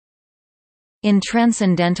In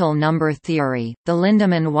transcendental number theory, the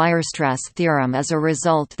Lindemann–Weierstrass theorem is a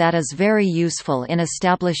result that is very useful in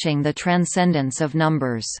establishing the transcendence of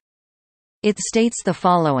numbers. It states the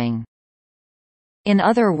following. In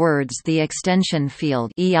other words, the extension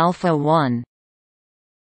field E alpha 1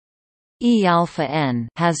 E alpha n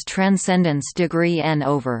has transcendence degree n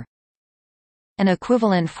over. An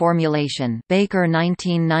equivalent formulation, Baker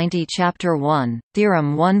 1990 Chapter 1,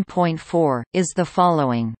 Theorem 1.4, is the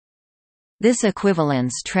following. This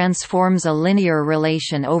equivalence transforms a linear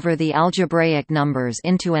relation over the algebraic numbers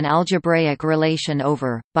into an algebraic relation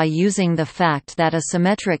over, by using the fact that a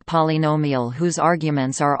symmetric polynomial whose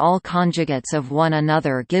arguments are all conjugates of one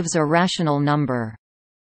another gives a rational number.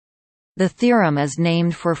 The theorem is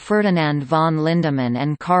named for Ferdinand von Lindemann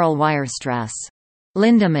and Karl Weierstrass.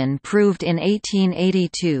 Lindemann proved in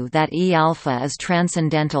 1882 that E alpha is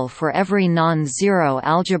transcendental for every non-zero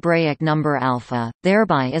algebraic number alpha,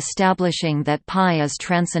 thereby establishing that pi is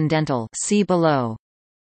transcendental. See below.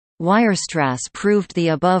 Weierstrass proved the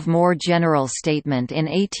above more general statement in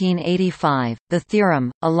 1885. The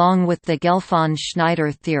theorem, along with the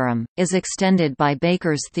Gelfand–Schneider theorem, is extended by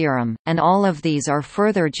Baker's theorem, and all of these are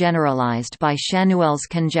further generalized by Chanuel's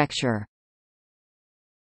conjecture.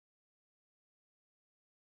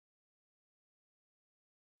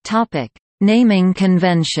 Topic: Naming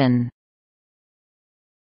convention.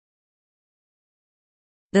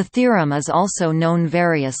 The theorem is also known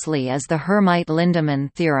variously as the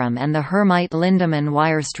Hermite–Lindemann theorem and the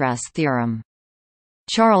Hermite–Lindemann–Weierstrass theorem.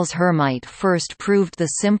 Charles Hermite first proved the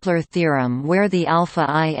simpler theorem where the alpha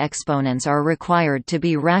I exponents are required to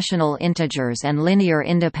be rational integers and linear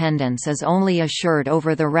independence is only assured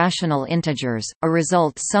over the rational integers, a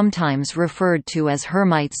result sometimes referred to as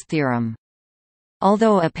Hermite's theorem.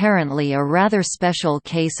 Although apparently a rather special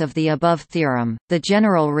case of the above theorem, the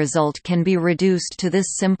general result can be reduced to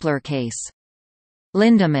this simpler case.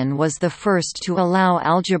 Lindemann was the first to allow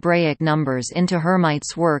algebraic numbers into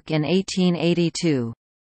Hermite's work in 1882.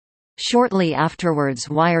 Shortly afterwards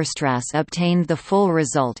Weierstrass obtained the full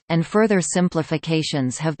result, and further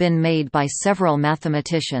simplifications have been made by several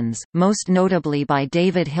mathematicians, most notably by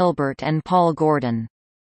David Hilbert and Paul Gordon.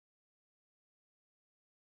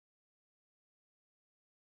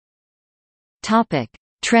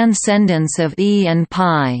 Transcendence of E and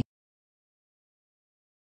pi.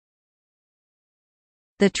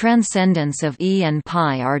 The transcendence of E and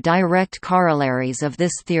pi are direct corollaries of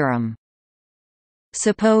this theorem.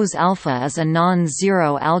 Suppose alpha is a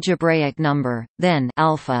non-zero algebraic number, then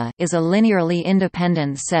alpha is a linearly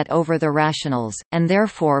independent set over the rationals, and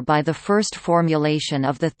therefore by the first formulation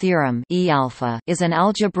of the theorem E alpha is an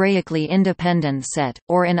algebraically independent set,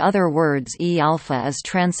 or in other words E alpha is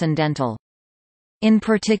transcendental. In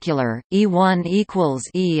particular, E1 equals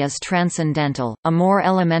E is transcendental. A more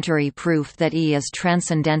elementary proof that E is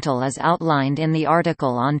transcendental is outlined in the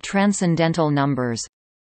article on transcendental numbers.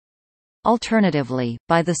 Alternatively,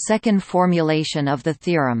 by the second formulation of the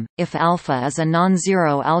theorem, if alpha is a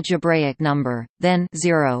non-zero algebraic number, then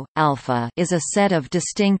 0, alpha is a set of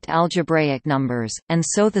distinct algebraic numbers, and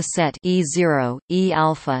so the set E0, E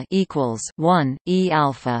alpha equals 1, E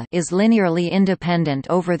alpha is linearly independent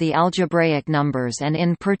over the algebraic numbers, and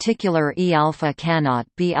in particular E alpha cannot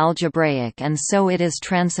be algebraic, and so it is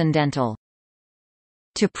transcendental.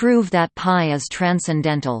 To prove that pi is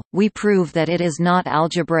transcendental, we prove that it is not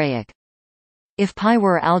algebraic. If pi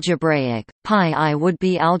were algebraic, pi I would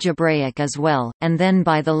be algebraic as well, and then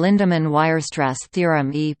by the Lindemann–Weierstrass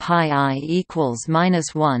theorem E pi I equals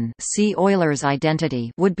 -1, see Euler's identity,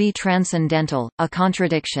 would be transcendental, a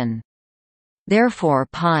contradiction. Therefore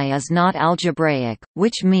pi is not algebraic,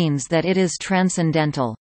 which means that it is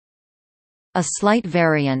transcendental. A slight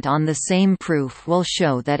variant on the same proof will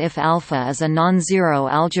show that if alpha is a non-zero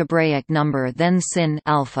algebraic number, then sin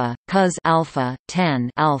alpha, cos alpha, tan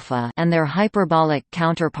alpha, and their hyperbolic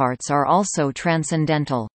counterparts are also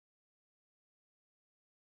transcendental.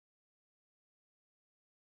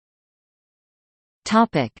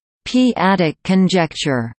 Topic: P-adic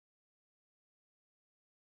conjecture.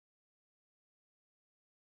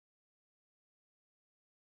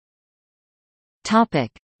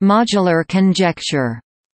 Topic: Modular conjecture.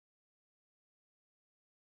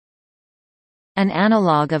 An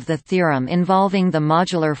analog of the theorem involving the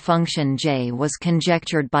modular function J was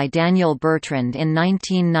conjectured by Daniel Bertrand in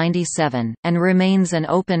 1997, and remains an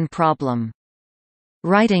open problem.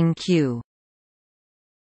 Writing Q.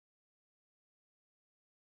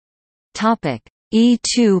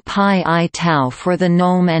 E2 pi I tau for the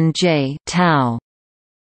gnome and J tau.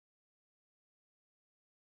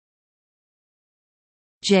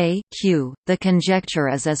 J, Q. The conjecture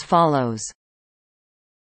is as follows.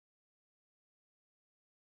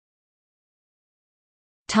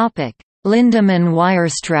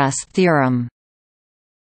 Lindemann-Weierstrass theorem.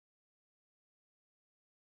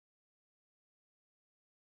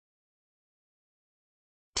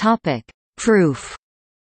 Proof.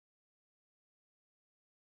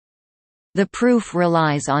 The proof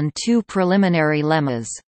relies on two preliminary lemmas.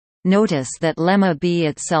 Notice that lemma B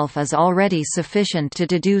itself is already sufficient to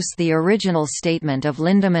deduce the original statement of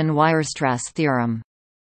Lindemann-Weierstrass theorem.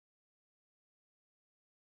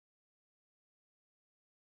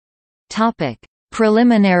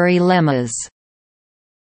 Preliminary lemmas.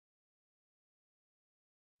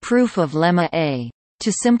 Proof of lemma A.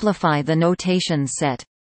 To simplify the notation set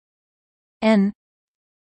n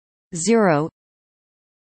 0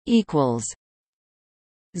 equals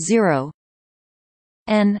 0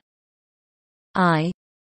 n I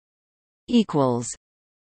equals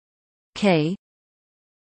k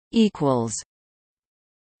equals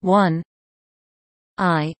 1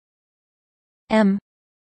 I m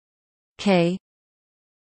k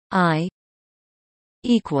I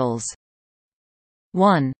equals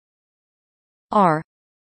 1 r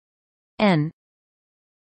n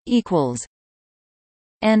equals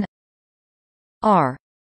n r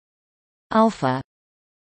alpha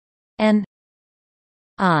n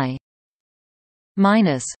I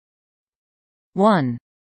minus 1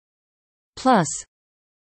 plus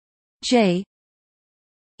j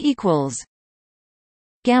equals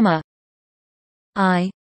gamma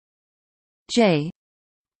I j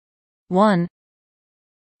 1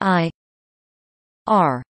 I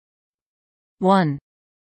r 1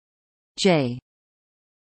 j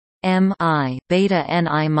m I beta n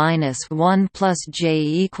I minus 1 plus j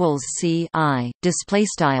equals c I display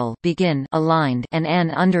style begin aligned and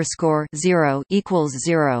n underscore 0 equals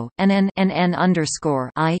 0 and n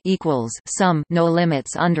underscore I equals sum no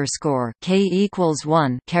limits underscore k equals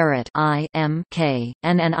 1 caret I m k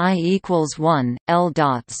and I equals 1 l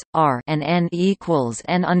dots r and n equals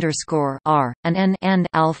n underscore r and n and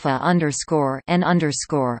alpha underscore n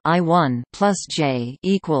underscore I 1 plus j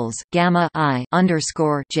equals gamma I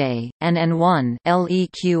underscore j and n1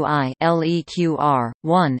 leqi leqr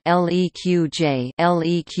 1 leqj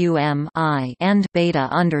leqm I and beta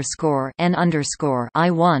underscore n underscore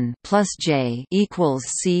I1 plus j equals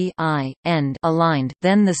c I end aligned.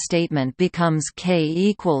 Then the statement becomes k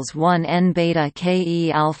equals 1 n beta k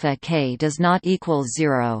e alpha k does not equal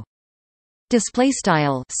 0. Display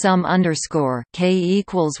style sum underscore k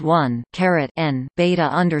equals 1 caret n beta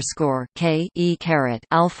underscore k e caret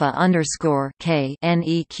alpha underscore k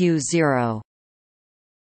neq 0.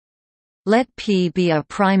 Let P be a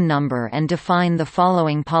prime number and define the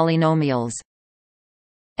following polynomials: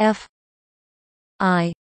 f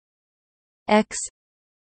I x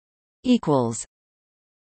equals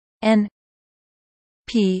n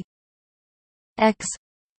p x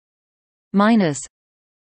minus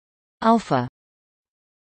alpha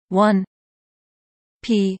 1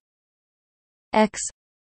 p x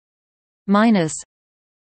minus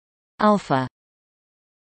alpha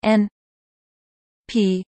n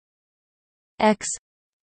p x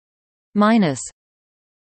minus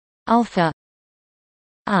alpha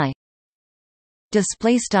I.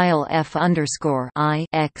 Display style f underscore I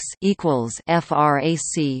x equals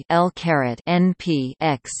frac l caret n p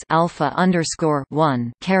x alpha underscore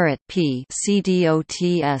 1 caret p c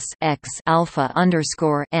dots x alpha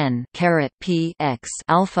underscore n caret p x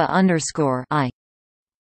alpha underscore I.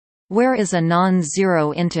 Where is a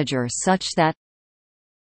non-zero integer such that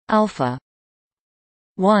alpha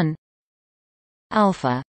 1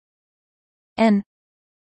 alpha n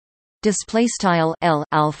display style l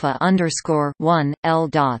alpha underscore 1 l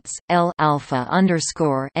dots l alpha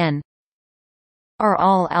underscore n are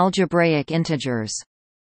all algebraic integers.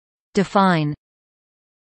 Define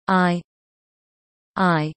I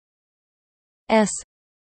s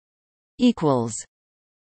equals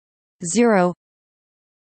 0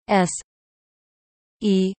 s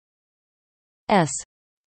e s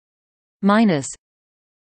minus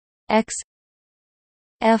x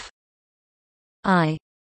f I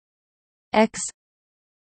x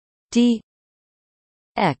d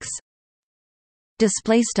x.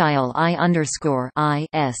 Display style I underscore I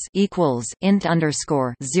s equals int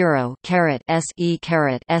underscore 0 caret s e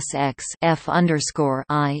caret s x f underscore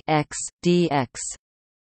I x dx.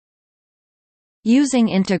 Using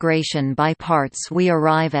integration by parts, we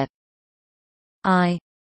arrive at I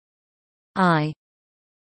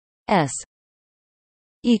s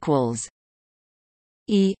equals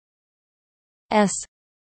e s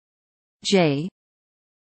j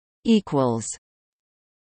equals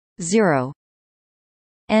 0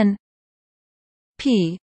 n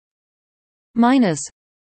p minus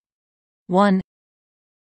 1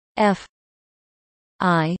 f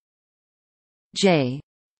I j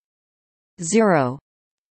 0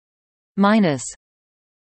 minus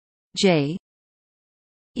j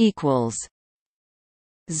equals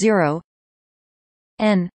 0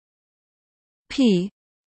 n p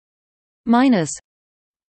minus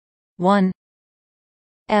 1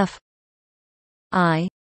 f I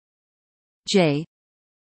j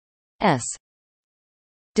s.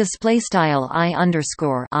 Display style I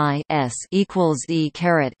underscore I s equals e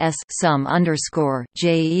caret s sum underscore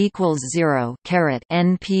j equals 0 caret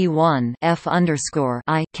np1 f underscore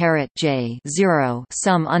I caret j 0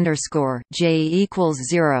 sum underscore j equals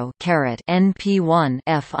 0 caret np1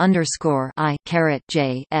 f underscore I caret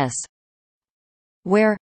j s,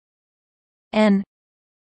 where n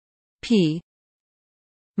p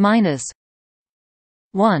minus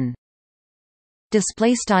 1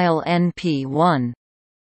 display style np1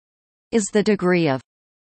 is the degree of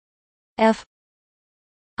f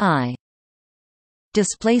I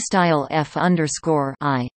display style f underscore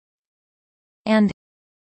I, and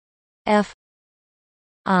f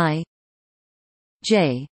I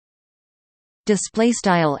j display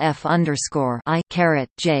style f underscore I caret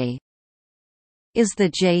j is the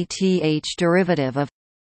jth derivative of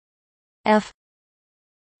f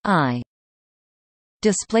I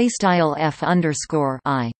display style f underscore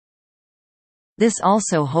I. This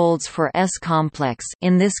also holds for S-complex.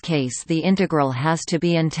 In this case the integral has to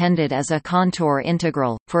be intended as a contour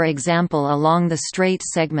integral, for example along the straight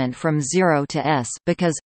segment from 0 to S,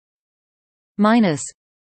 because minus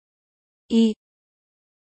E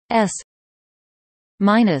S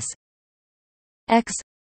minus X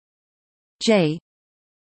J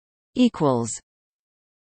equals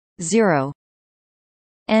 0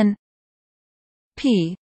 N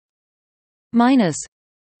P minus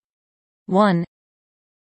 1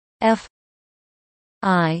 F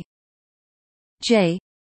I J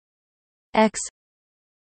X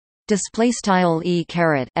display style e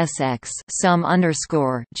caret sx sum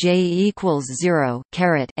underscore j equals 0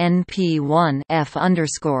 caret np1 f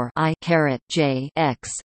underscore I caret j x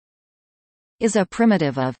is a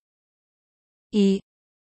primitive of e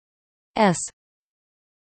s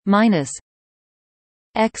minus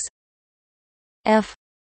x f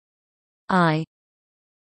I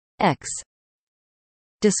x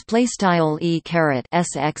display style e caret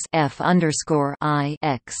sx f underscore I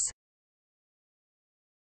x.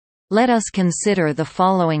 Let us consider the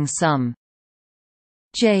following sum: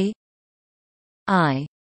 j I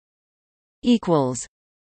equals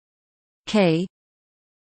k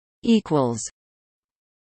equals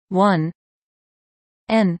 1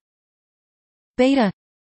 n beta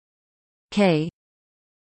k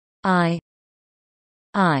I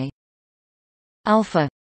alpha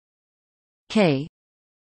k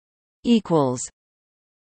equals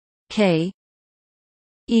k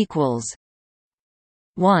equals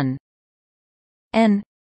 1 n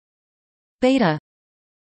beta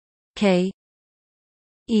k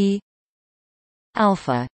e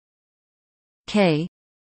alpha k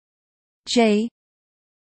j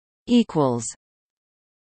equals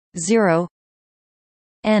 0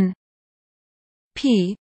 n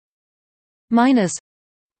p minus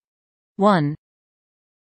 1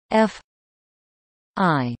 f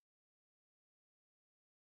I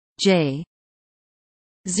j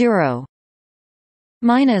 0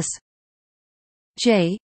 minus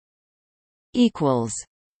j equals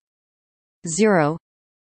 0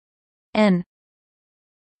 n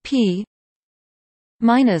p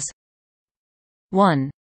minus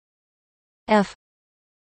 1 f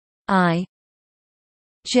I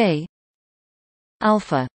j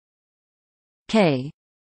alpha k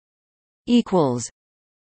equals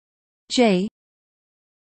j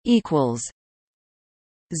equals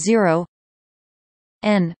 0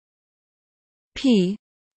 n p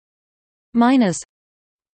minus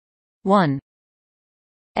 1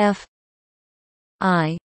 f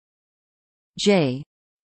I j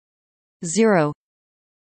 0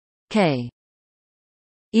 k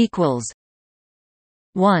equals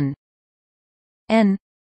 1 n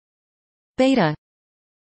beta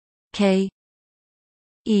k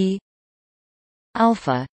e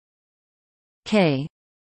alpha k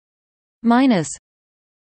minus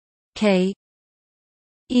k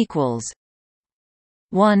equals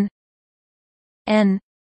 1 n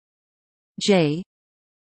j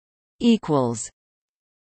equals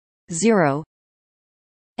 0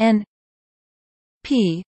 n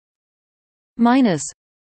p minus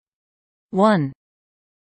 1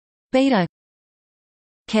 beta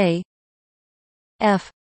k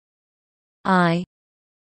f I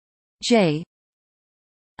j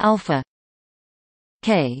alpha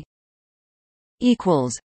k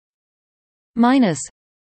equals minus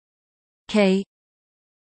k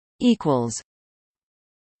equals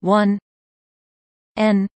 1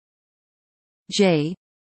 n j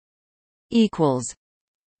equals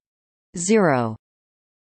 0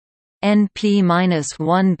 np minus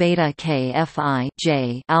 1 beta k fi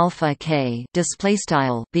j alpha k display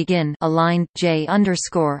style begin aligned j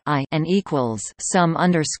underscore I and equals sum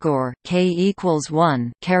underscore k equals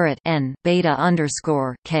 1 caret n beta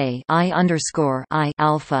underscore k I underscore I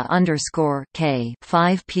alpha underscore k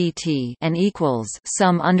 5 pt and equals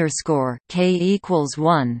sum underscore k equals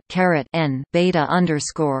 1 caret n beta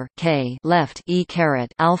underscore k left e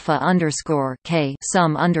caret alpha underscore k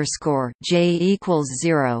sum underscore j equals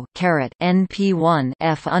 0 np1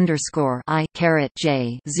 f underscore I caret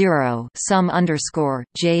j 0 sum underscore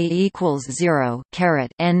j equals 0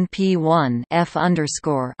 np1 f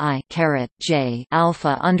underscore I caret j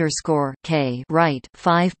alpha underscore k right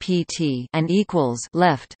 5 pt and equals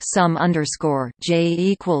left sum underscore j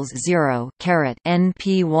equals 0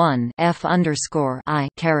 np1 f underscore I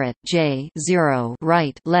caret j 0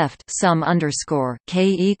 right left sum underscore k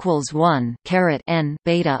equals 1 n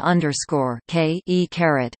beta underscore k e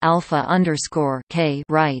caret alpha underscore k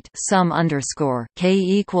right sum underscore k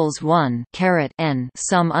equals 1 n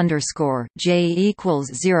sum underscore j equals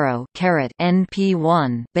 0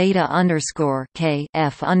 np1 beta underscore k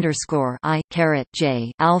f underscore I caret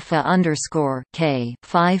j alpha underscore k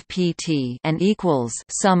 5 pt and equals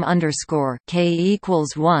sum underscore k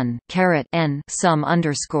equals 1 n sum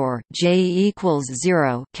underscore j equals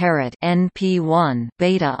 0 np1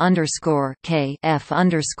 beta underscore k f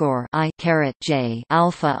underscore I caret j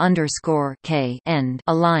alpha underscore k end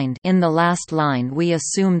aligned. In the last line we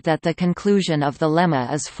assumed that the conclusion of the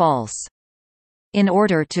lemma is false. In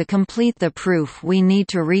order to complete the proof we need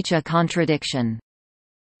to reach a contradiction.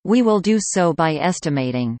 We will do so by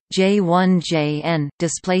estimating J1 Jn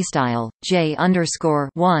display style J underscore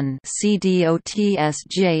 1 C dots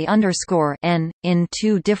J underscore n in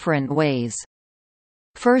two different ways.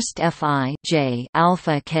 First, fi j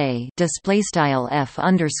alpha k display style f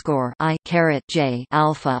underscore I caret j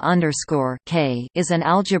alpha underscore k is an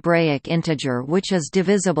algebraic integer which is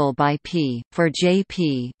divisible by p for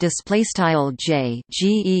jp display style j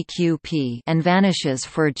geqp and vanishes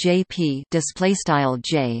for jp display style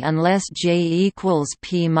j unless j equals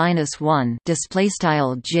p minus 1 display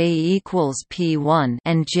style j equals p1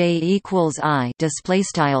 and j equals I display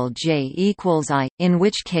style j equals I, in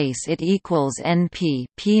which case it equals np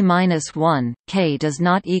p minus 1 k does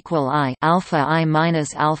not equal I alpha I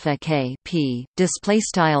minus alpha k p display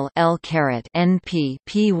style l caret np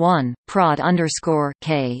p1 prod underscore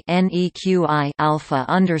k neq I alpha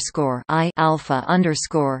underscore I alpha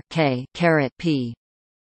underscore k caret p.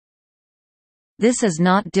 This is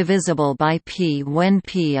not divisible by p when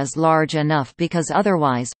p is large enough because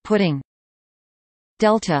otherwise putting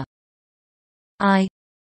delta I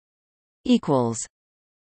equals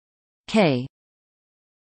k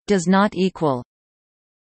does not equal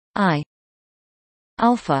I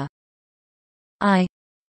alpha I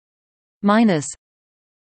minus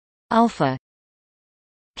alpha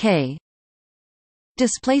k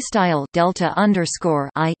display style delta underscore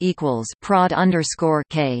I equals prod underscore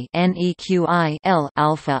k neq I l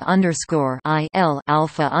alpha underscore I l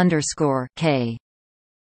alpha underscore k,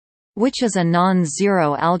 which is a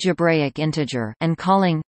non-zero algebraic integer, and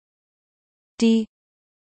calling d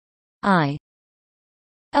I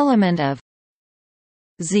element of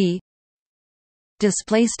z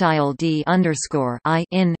display style d underscore I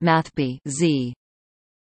in mathb z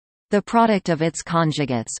the product of its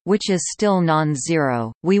conjugates, which is still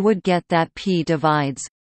non-zero, we would get that p divides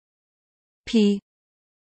p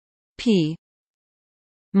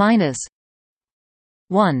minus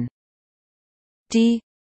 1 d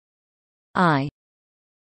I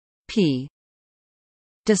p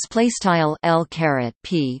display style l caret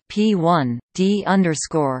p p1 d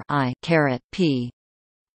underscore I caret p,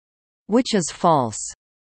 which is false.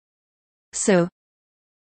 So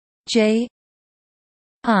j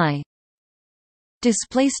I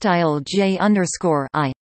display style j underscore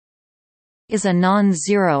I is a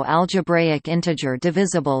non-zero algebraic integer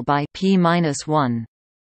divisible by p minus 1.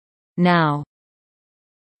 Now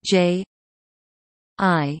j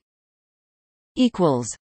I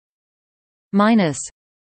equals minus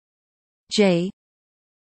j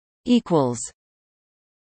equals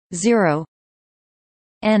 0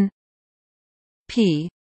 n p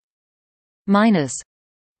minus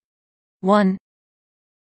 1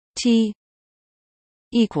 t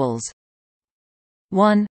equals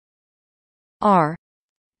 1 r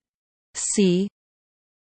c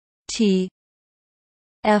t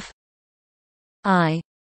f I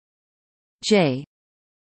j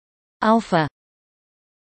alpha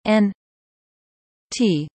n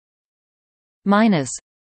t minus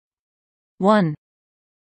 1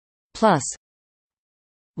 plus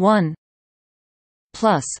 1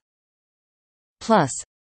 plus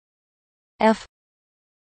f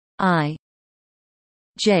I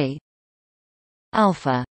j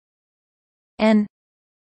alpha n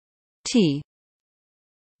t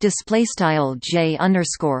display style j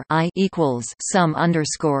underscore I equals sum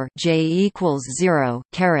underscore j equals 0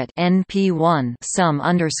 caret np1 sum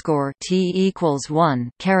underscore t equals 1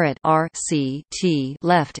 caret r c t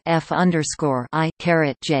left f underscore I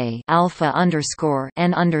caret j alpha underscore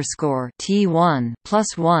n underscore t1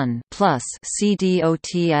 plus 1 plus c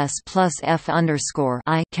dots plus f underscore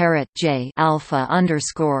I caret j alpha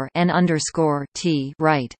underscore n underscore t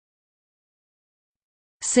right.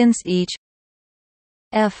 Since each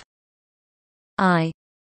f I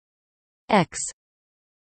x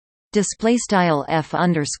display style f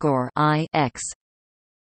underscore I x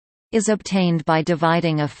is obtained by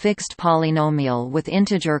dividing a fixed polynomial with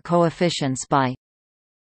integer coefficients by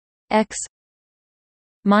x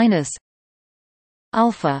minus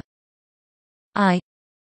alpha I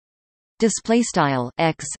display style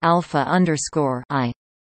x alpha underscore I.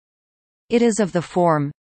 It is of the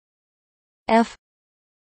form f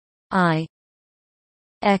I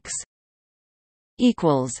x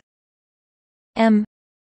equals m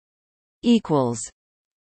equals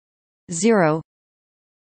 0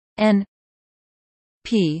 n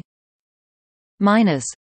p minus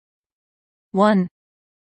 1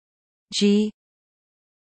 g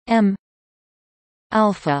m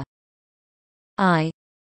alpha I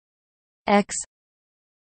x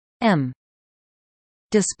m.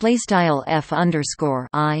 Display style f underscore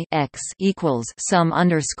I x equals sum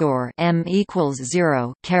underscore m equals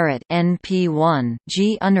 0 caret np1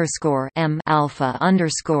 g underscore m alpha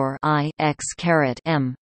underscore I x caret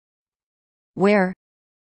m, where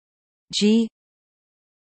g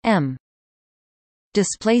m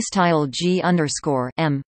display style g underscore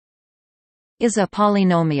m is a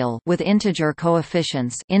polynomial with integer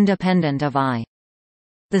coefficients independent of I.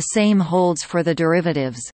 The same holds for the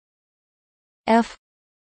derivatives f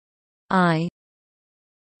I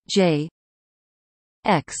j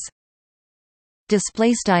x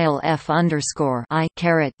display style f underscore I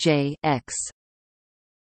caret j x.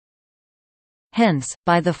 Hence,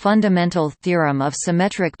 by the fundamental theorem of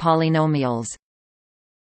symmetric polynomials,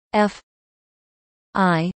 f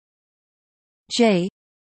I j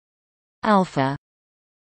alpha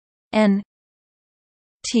n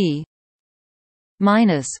t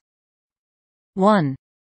minus 1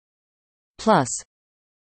 plus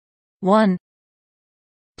 1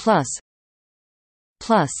 plus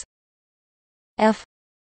f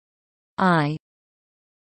I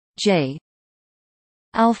j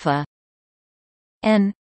alpha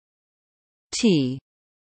n t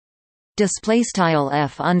display style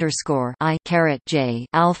f underscore I caret j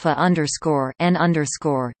alpha underscore n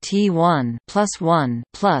underscore t1 plus 1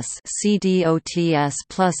 plus c dots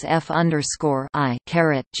plus f underscore I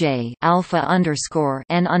caret j alpha underscore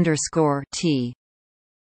n underscore t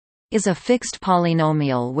is a fixed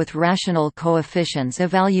polynomial with rational coefficients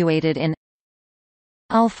evaluated in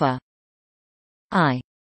alpha I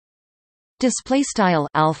display style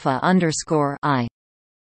alpha underscore I.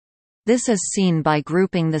 This is seen by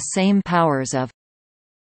grouping the same powers of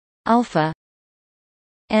alpha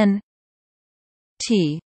n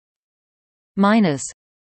t minus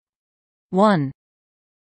 1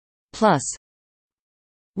 plus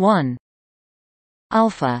 1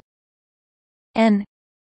 alpha n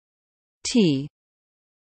t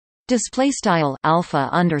display style alpha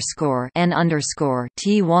underscore n underscore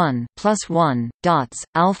t1 plus 1 dots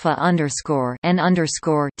alpha underscore n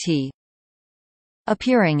underscore t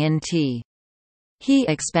appearing in T he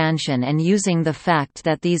expansion and using the fact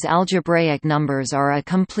that these algebraic numbers are a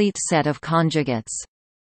complete set of conjugates.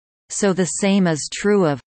 So the same is true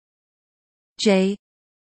of j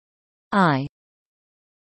I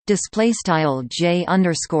display style j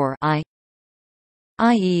underscore I,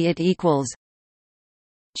 i.e. it equals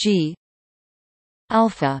g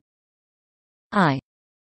alpha I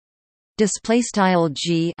display style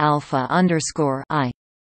g alpha underscore I,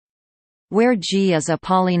 where g is a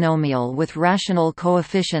polynomial with rational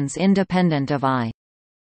coefficients independent of I.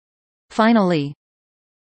 Finally,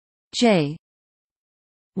 j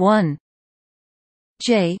 1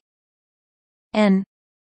 j n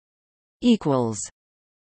equals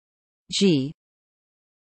g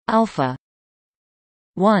alpha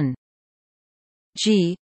 1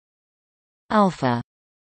 g alpha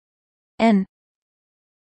n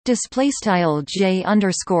display style j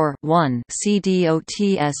underscore 1 c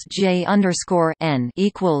dots j underscore n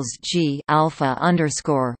equals g alpha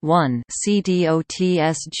underscore 1 c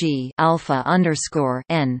dots g alpha underscore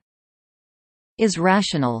n is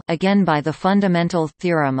rational, again by the fundamental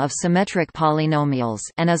theorem of symmetric polynomials,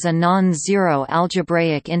 and is a non-zero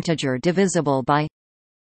algebraic integer divisible by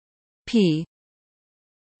p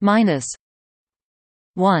minus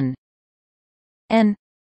 1 n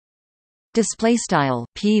display style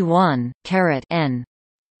p1 caret n.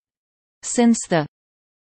 Since the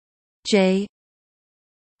j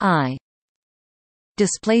I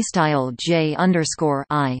display style j underscore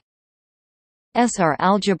I s are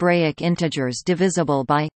algebraic integers divisible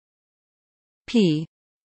by p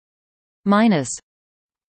minus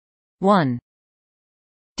 1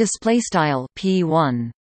 display style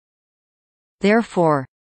p1. Therefore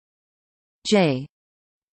j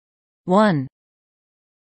 1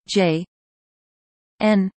 j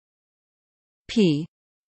n p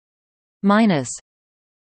minus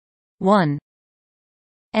 1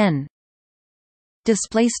 n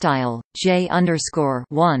display style j underscore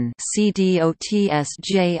 1 c dots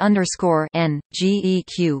j underscore n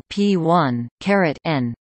geq p1 caret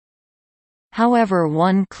n. However,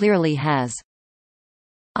 one clearly has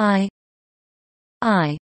I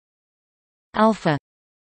alpha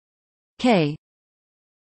k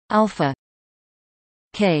alpha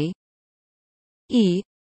k e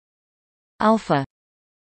alpha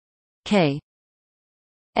k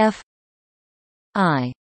f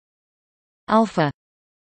I alpha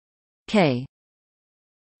k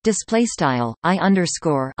display style I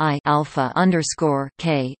underscore I alpha underscore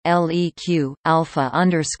k leq alpha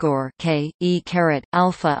underscore k e caret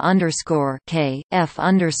alpha underscore k f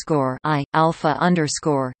underscore I alpha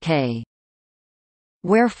underscore k,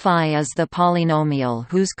 where phi is the polynomial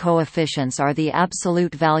whose coefficients are the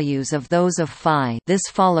absolute values of those of phi. This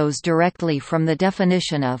follows directly from the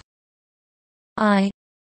definition of I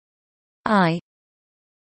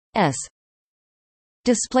s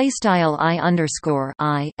display style I underscore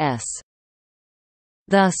I s.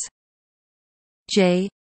 Thus j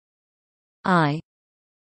I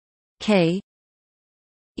k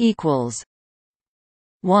equals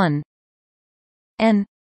 1 n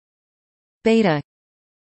beta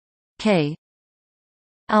k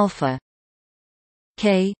alpha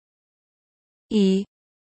k e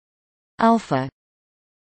alpha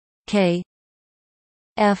k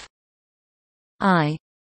f I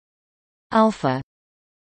alpha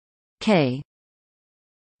k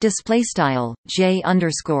display style j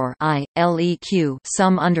underscore I leq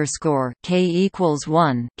sum underscore k equals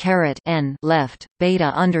 1 caret n left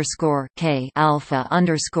beta underscore k alpha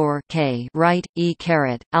underscore k right e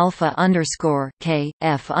caret alpha underscore k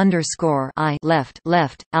f underscore I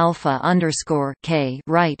left alpha underscore k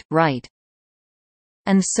right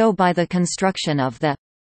and so by the construction of the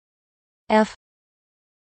f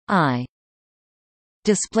I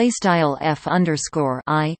display style f underscore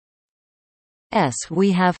I s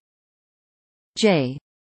we have j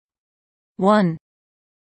 1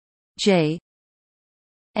 j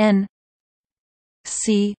n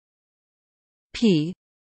c p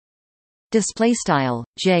display style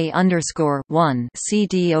j underscore 1 c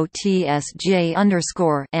dots j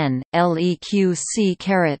underscore n leq c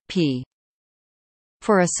caret p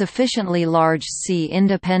for a sufficiently large C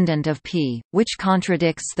independent of P, which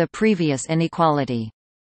contradicts the previous inequality.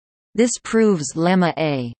 This proves lemma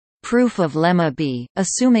A. Proof of lemma B,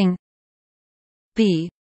 assuming B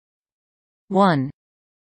 1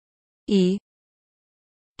 E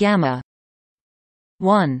gamma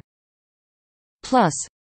 1 plus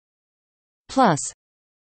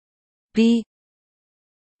B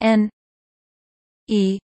n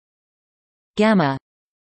E gamma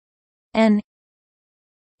n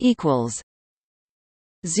equals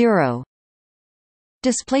 0.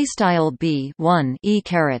 Display style b 1 e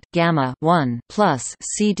caret gamma 1 plus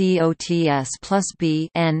c dots plus b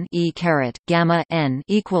n e caret gamma n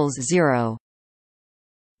equals 0.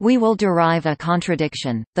 We will derive a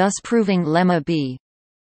contradiction, thus proving lemma b.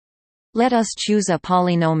 Let us choose a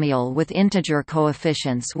polynomial with integer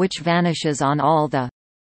coefficients which vanishes on all the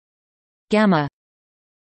gamma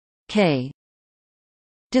k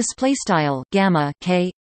display style gamma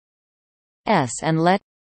k s and let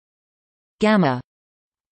gamma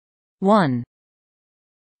 1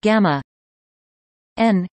 gamma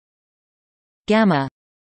n gamma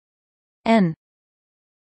n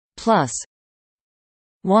plus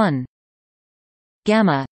 1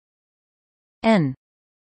 gamma n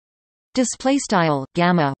display style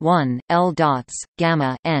gamma 1 l dots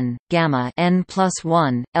gamma n plus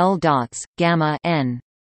 1 l dots gamma n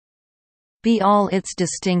be all its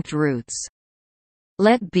distinct roots.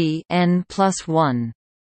 Let B n plus 1.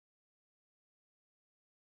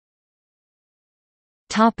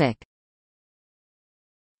 Topic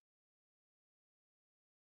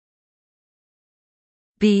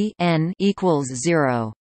B n equals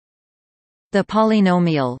 0. The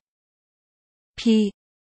polynomial p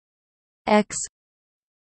x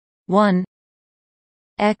 1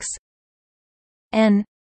 x n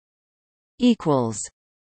equals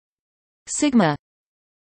sigma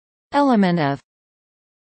element of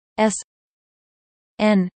s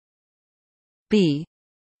n b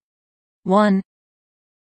 1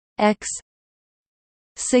 x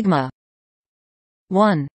sigma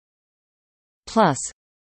 1 plus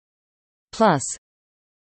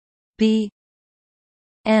b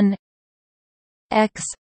n x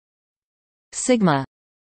sigma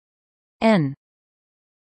n.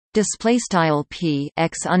 Display style p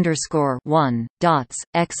x underscore 1 dots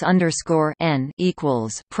x underscore n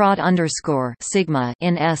equals prod underscore sigma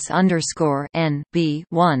in s underscore n b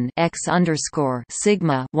 1 x underscore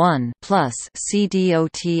sigma 1 plus c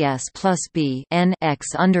dots plus b n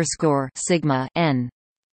x underscore sigma n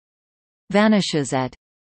vanishes at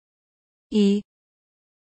e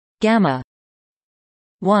gamma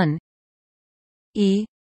 1 e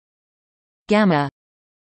gamma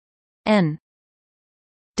n.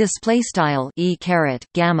 Display style e caret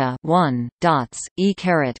gamma 1 dots e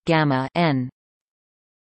caret gamma n.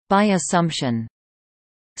 By assumption,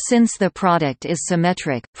 since the product is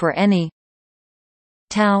symmetric for any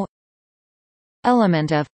tau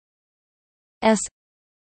element of s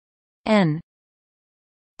n,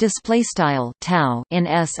 display style tau in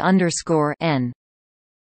s underscore n,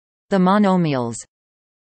 the monomials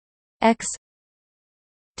x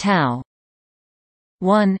tau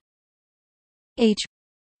 1 h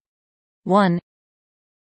 1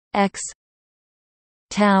 x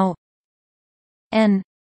tau n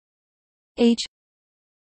h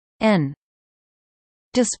n.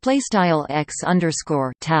 Display style x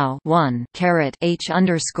underscore tau 1 caret h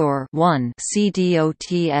underscore 1 c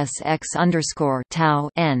dots x underscore tau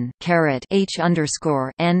n caret h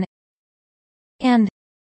underscore n and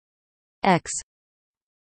x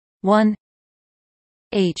 1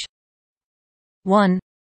 h 1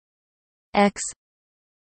 x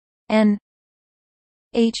n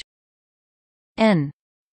h n.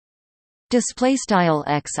 Display style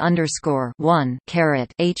x underscore 1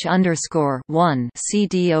 caret h underscore 1 c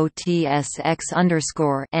dots x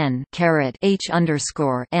underscore n caret h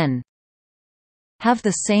underscore n have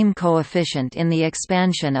the same coefficient in the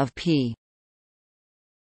expansion of p.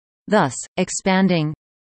 Thus, expanding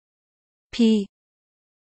p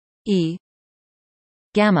e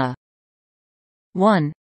gamma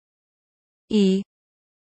 1 e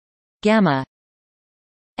gamma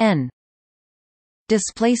n.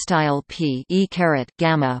 Display style p e caret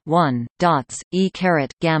gamma 1 dots e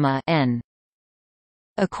caret gamma n.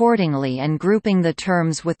 Accordingly, and grouping the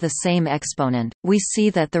terms with the same exponent, we see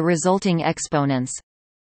that the resulting exponents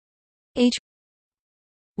h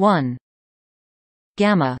 1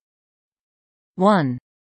 gamma 1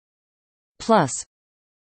 plus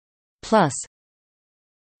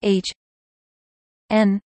h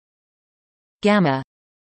n gamma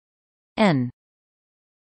n.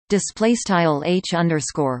 Display style h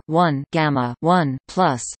underscore 1 gamma 1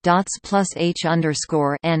 plus dots plus h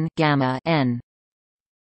underscore n gamma n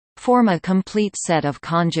form a complete set of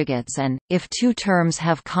conjugates, and if two terms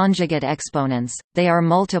have conjugate exponents, they are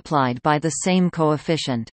multiplied by the same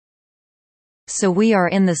coefficient. So we are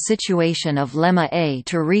in the situation of lemma A.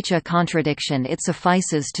 To reach a contradiction, it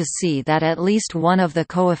suffices to see that at least one of the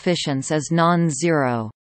coefficients is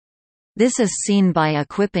non-zero. This is seen by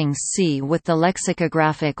equipping C with the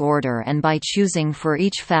lexicographic order and by choosing for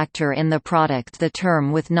each factor in the product the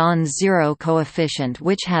term with non-zero coefficient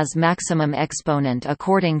which has maximum exponent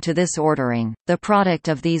according to this ordering. The product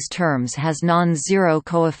of these terms has non-zero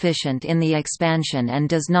coefficient in the expansion and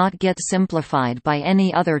does not get simplified by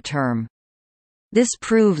any other term. This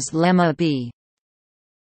proves lemma B.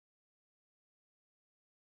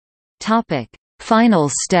 Topic: Final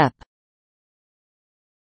step.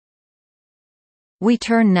 We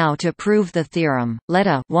turn now to prove the theorem. Let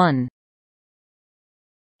a 1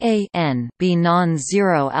 a n be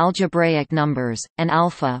non-zero algebraic numbers, and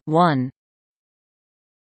alpha 1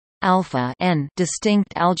 alpha n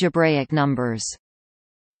distinct algebraic numbers.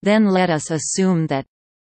 Then let us assume that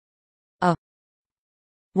a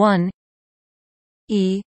 1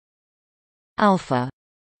 e alpha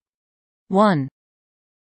 1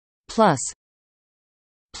 plus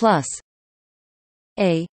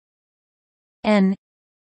a n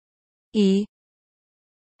e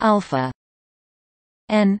alpha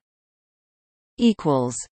n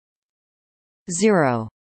equals 0.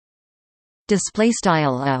 Display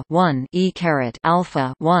style a 1 e caret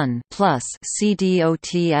alpha 1 plus c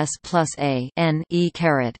dots plus a n e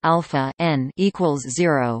caret alpha n equals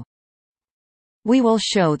 0. We will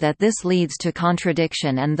show that this leads to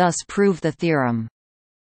contradiction and thus prove the theorem.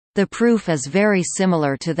 The proof is very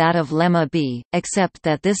similar to that of lemma B, except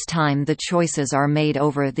that this time the choices are made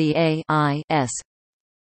over the a I s.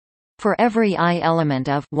 For every I element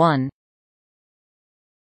of 1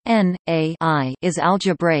 n a I is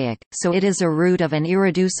algebraic, so it is a root of an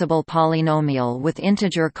irreducible polynomial with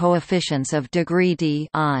integer coefficients of degree d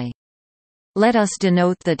I. Let us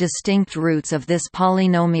denote the distinct roots of this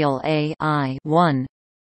polynomial a I 1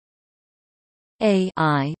 a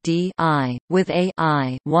I d I, with a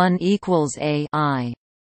I 1 equals a I.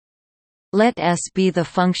 Let S be the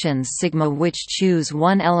functions sigma which choose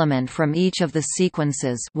one element from each of the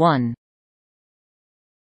sequences 1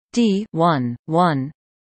 d 1 1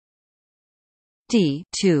 d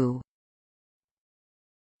 2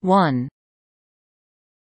 1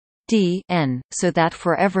 d n, so that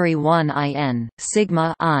for every 1 I n,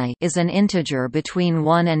 sigma I is an integer between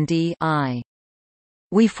 1 and d I.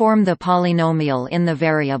 We form the polynomial in the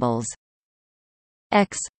variables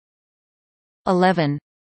x 11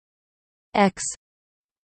 x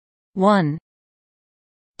 1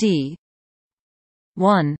 d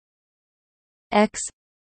 1 x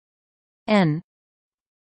n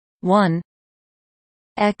 1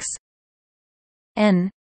 x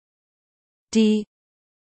n d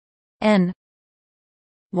n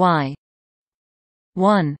y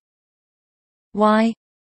 1 y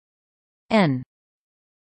n.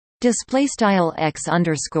 Display style x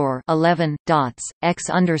underscore 11 dots x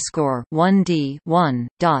underscore 1 d 1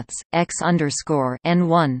 dots x underscore n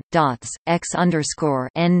 1 dots x underscore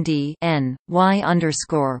n d n y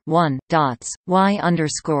underscore 1 dots y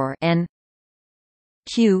underscore n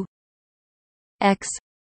q x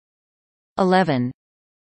 11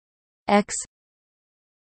 x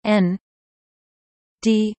n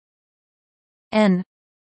d n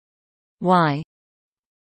y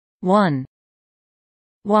 1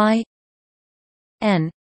 y n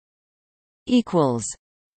equals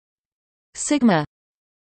sigma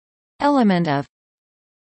element of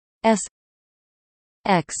s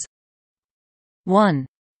x 1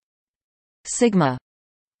 sigma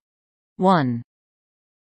 1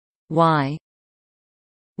 y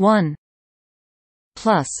 1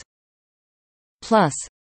 plus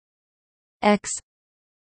x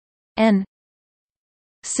n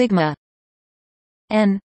sigma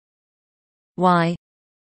n y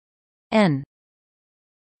n.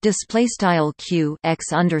 Display style q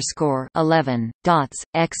x underscore 11 dots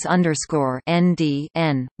x underscore n d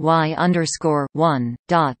n y underscore 1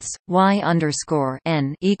 dots y underscore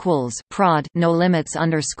n equals prod no limits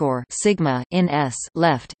underscore sigma in s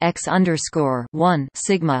left x underscore 1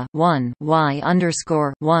 sigma 1 y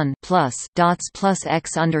underscore 1 plus dots plus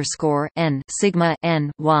x underscore n sigma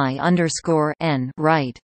n y underscore n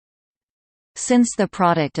right. Since the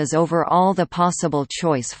product is over all the possible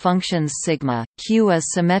choice functions sigma, q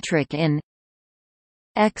is symmetric in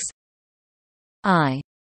x I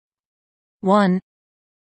 1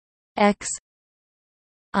 x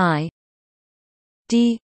I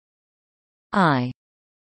d I.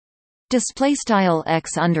 Display style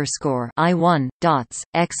x underscore I 1 dots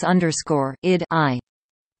x underscore id I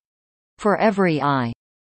for every I.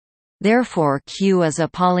 Therefore Q is a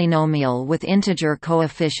polynomial with integer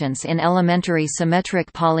coefficients in elementary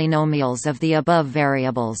symmetric polynomials of the above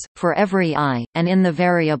variables, for every I, and in the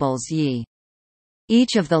variables y.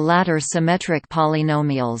 Each of the latter symmetric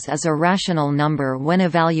polynomials is a rational number when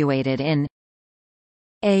evaluated in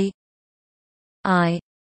a I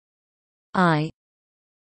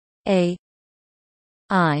a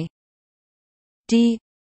I d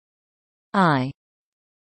I.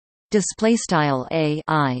 Display style a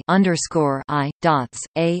I underscore I dots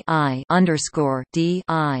a I underscore d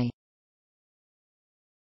I.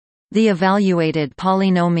 The evaluated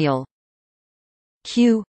polynomial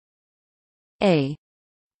q a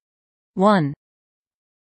 1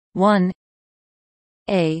 1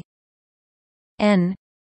 a n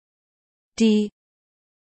d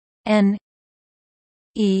n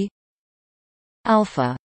e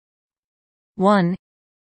alpha 1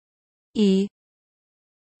 e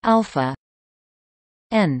alpha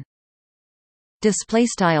n. Display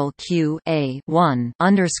style q a 1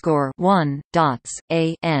 underscore 1 dots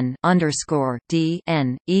a n underscore d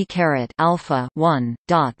n e caret alpha 1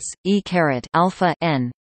 dots e caret alpha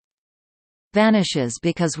n vanishes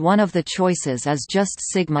because one of the choices is just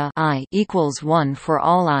sigma I equals 1 for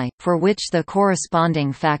all I, for which the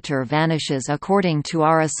corresponding factor vanishes according to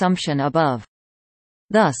our assumption above.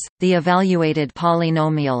 Thus, the evaluated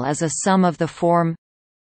polynomial is a sum of the form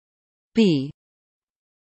b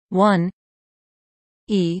 1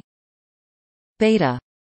 e beta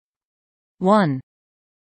 1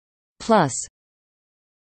 plus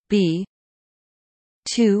b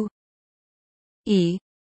 2 e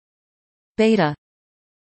beta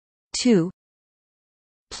 2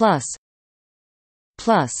 plus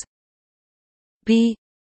b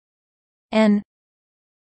n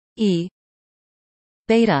e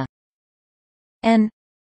beta n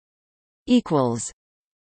equals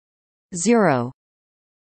 0.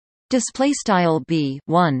 Display style b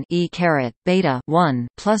 1 e caret beta 1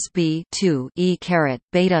 plus b 2 e caret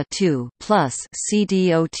beta 2 plus c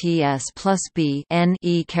dots plus b n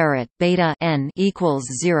e caret beta n equals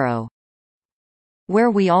 0,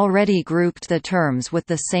 where we already grouped the terms with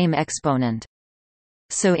the same exponent.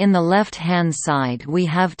 So in the left-hand side we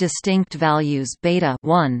have distinct values beta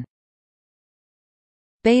 1,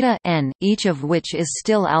 beta n, each of which is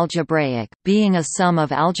still algebraic, being a sum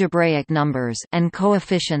of algebraic numbers, and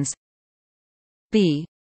coefficients b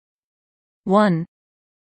 1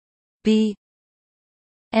 b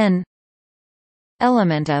n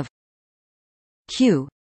element of q.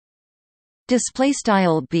 Display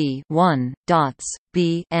style b 1 dots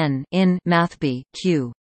b n in mathb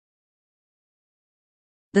q.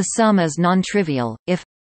 The sum is non-trivial if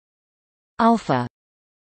alpha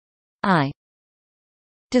I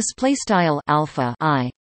display style alpha I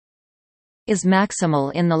is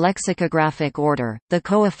maximal in the lexicographic order. The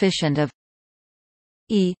coefficient of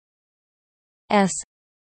e s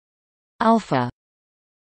alpha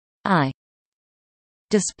I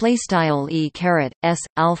display style e caret s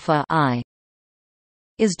alpha I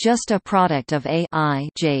is just a product of a I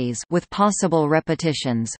j's with possible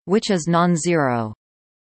repetitions, which is non-zero.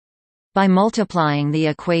 By multiplying the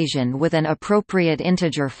equation with an appropriate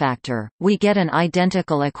integer factor, we get an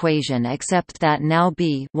identical equation except that now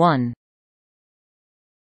b 1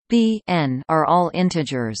 b n are all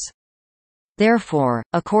integers. Therefore,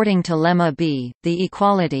 according to lemma b, the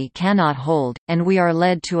equality cannot hold, and we are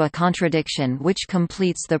led to a contradiction which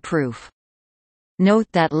completes the proof. Note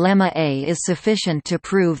that lemma a is sufficient to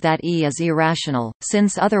prove that E is irrational,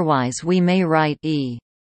 since otherwise we may write E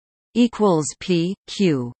equals p,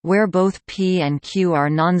 q, where both p and q are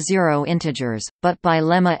non-zero integers, but by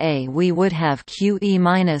lemma a we would have q e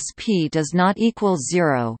minus p does not equal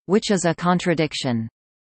 0, which is a contradiction.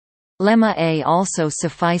 Lemma a also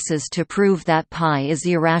suffices to prove that pi is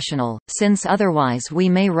irrational, since otherwise we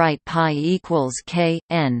may write pi equals k,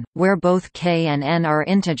 n, where both k and n are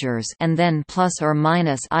integers, and then plus or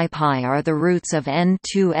minus I pi are the roots of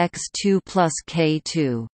n2 x2 plus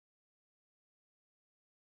k2.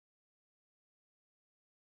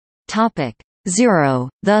 Topic 0,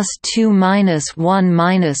 thus 2 minus 1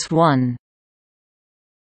 minus 1.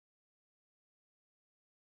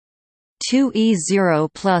 2e0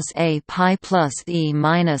 plus a pi plus e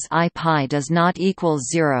minus I pi does not equal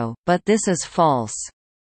 0, but this is false.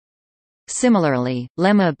 Similarly,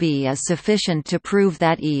 lemma b is sufficient to prove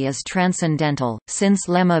that E is transcendental, since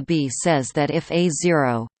lemma b says that if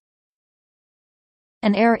a0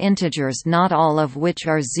 and are integers not all of which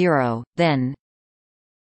are 0, then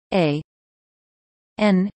a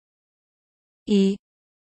n e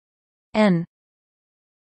n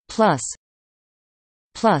plus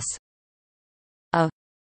a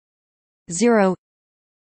 0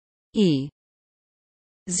 e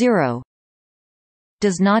 0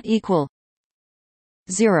 does not equal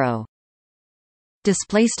 0.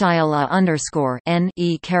 Display style a underscore n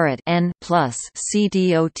e caret n plus c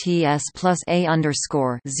dots plus a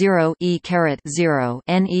underscore 0 e caret 0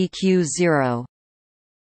 n eq 0.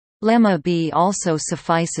 Lemma b also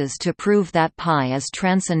suffices to prove that pi is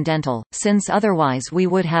transcendental, since otherwise we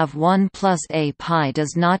would have 1 plus a pi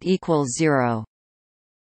does not equal 0.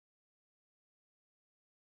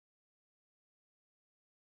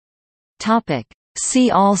 Topic.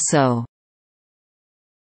 See also: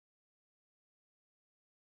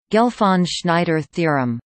 Gelfand-Schneider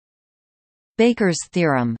theorem, Baker's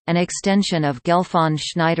theorem, an extension of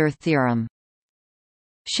Gelfand-Schneider theorem.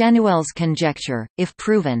 Chanuel's conjecture, if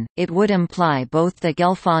proven, it would imply both the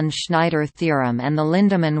Gelfand-Schneider theorem and the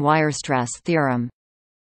Lindemann-Weierstrass theorem.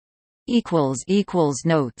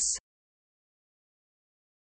 Notes